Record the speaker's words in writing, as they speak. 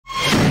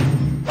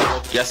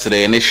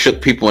yesterday, and it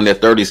shook people in their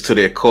 30s to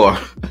their core.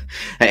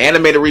 An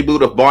animated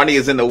reboot of Barney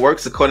is in the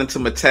works, according to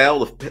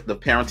Mattel, the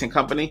parenting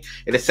company.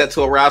 It is set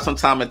to arrive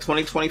sometime in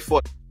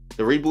 2024.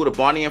 The reboot of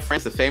Barney and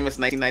Friends, the famous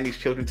 1990s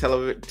children's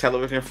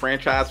television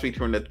franchise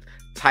featuring the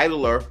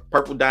titular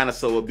Purple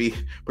Dinosaur, will be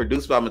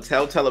produced by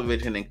Mattel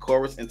Television and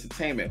Chorus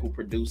Entertainment, who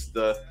produced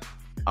the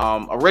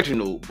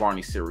original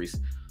Barney series.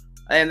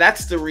 And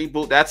that's the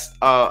reboot. That's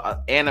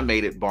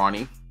animated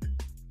Barney.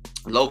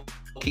 Low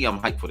key, I'm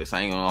hyped for this.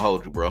 I ain't gonna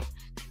hold you, bro.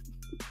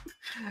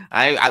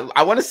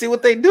 I want to see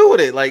what they do with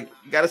it. Like,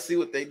 you got to see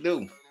what they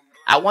do.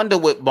 I wonder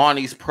what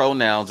Barney's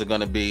pronouns are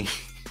gonna be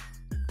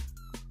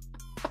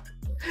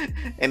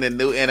in the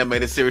new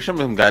animated series. Show me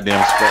some goddamn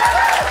respect.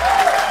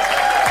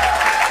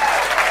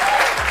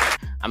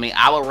 I mean,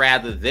 I would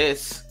rather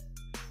this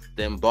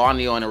than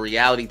Barney on a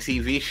reality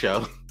TV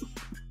show.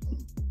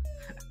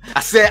 I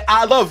said,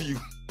 I love you.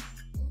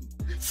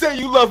 Say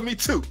you love me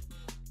too.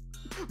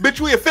 Bitch,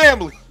 we a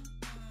family.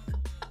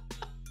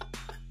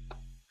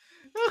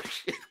 Oh,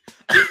 shit.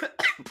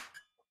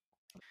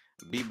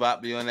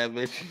 Bebop be on that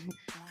bitch.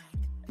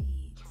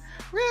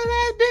 Real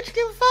ass bitch,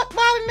 give a fuck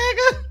about it,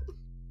 nigga.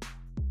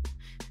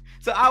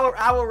 So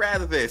I would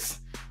rather this.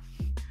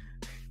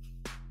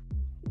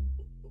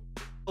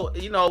 Well,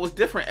 you know, it was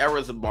different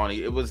eras of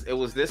Barney. It was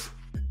this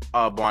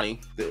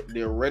Barney,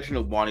 the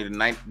original Barney, the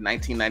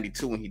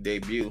 1992 when he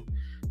debuted.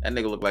 That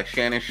nigga looked like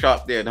Shannon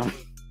Sharp there, don't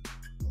he?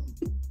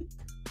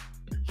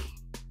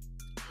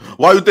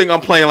 Why you think I'm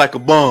playing like a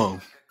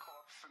bum?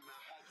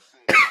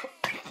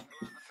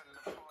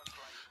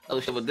 Oh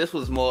shit, but this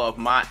was more of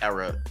my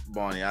era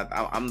Barney.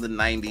 I'm the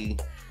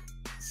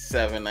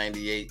 97,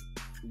 98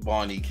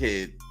 Barney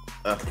kid.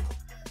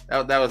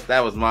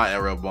 That was my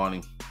era of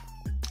Barney.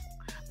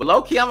 But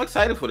low key, I'm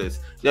excited for this.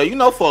 Yo, you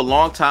know, for a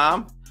long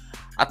time,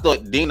 I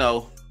thought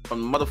Dino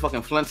from the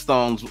motherfucking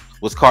Flintstones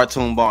was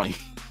cartoon Barney.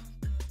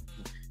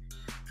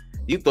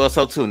 You thought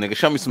so too, nigga.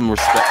 Show me some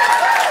respect.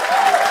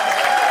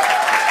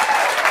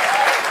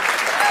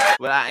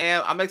 But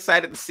I'm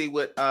excited to see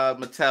what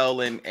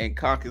Mattel and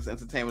Conquest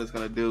Entertainment is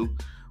gonna do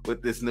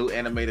with this new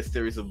animated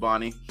series of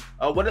Barney.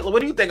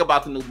 What do you think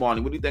about the new Barney?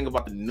 What do you think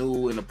about the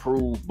new and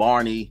approved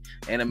Barney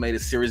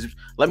animated series?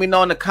 Let me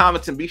know in the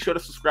comments, and be sure to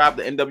subscribe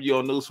to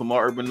NWO News for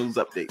more urban news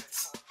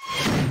updates.